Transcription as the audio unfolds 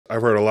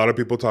I've heard a lot of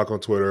people talk on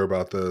Twitter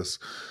about this,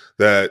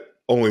 that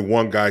only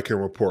one guy can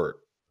report.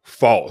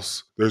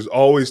 False. There's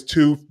always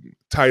two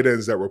tight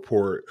ends that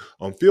report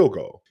on field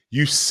goal.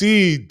 You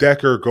see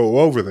Decker go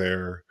over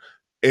there,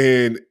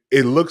 and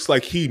it looks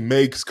like he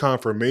makes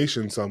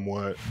confirmation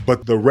somewhat,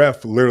 but the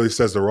ref literally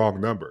says the wrong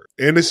number.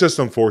 And it's just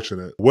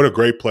unfortunate. What a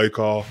great play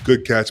call.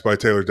 Good catch by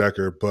Taylor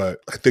Decker. But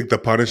I think the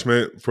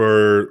punishment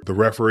for the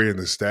referee and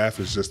the staff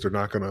is just they're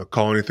not going to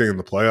call anything in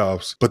the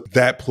playoffs. But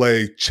that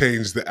play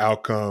changed the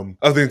outcome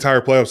of the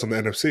entire playoffs on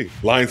the NFC.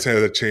 Lions had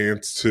a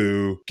chance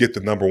to get the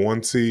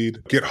 #1 seed,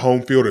 get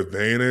home field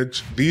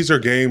advantage. These are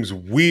games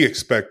we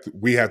expect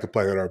we have to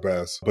play at our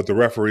best, but the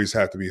referees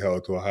have to be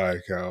held to a high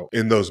account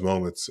in those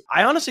moments.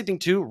 I honestly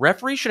think, too,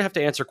 referees should have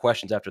to answer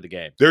questions after the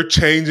game. They're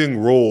changing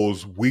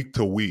rules week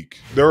to week.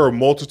 There are a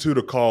multitude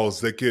of calls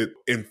that get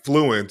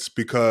influenced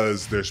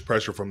because there's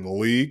pressure from the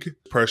league,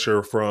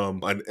 pressure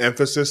from an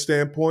emphasis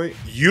standpoint.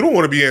 You don't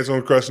want to be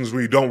answering questions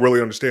when you don't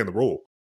really understand the rule.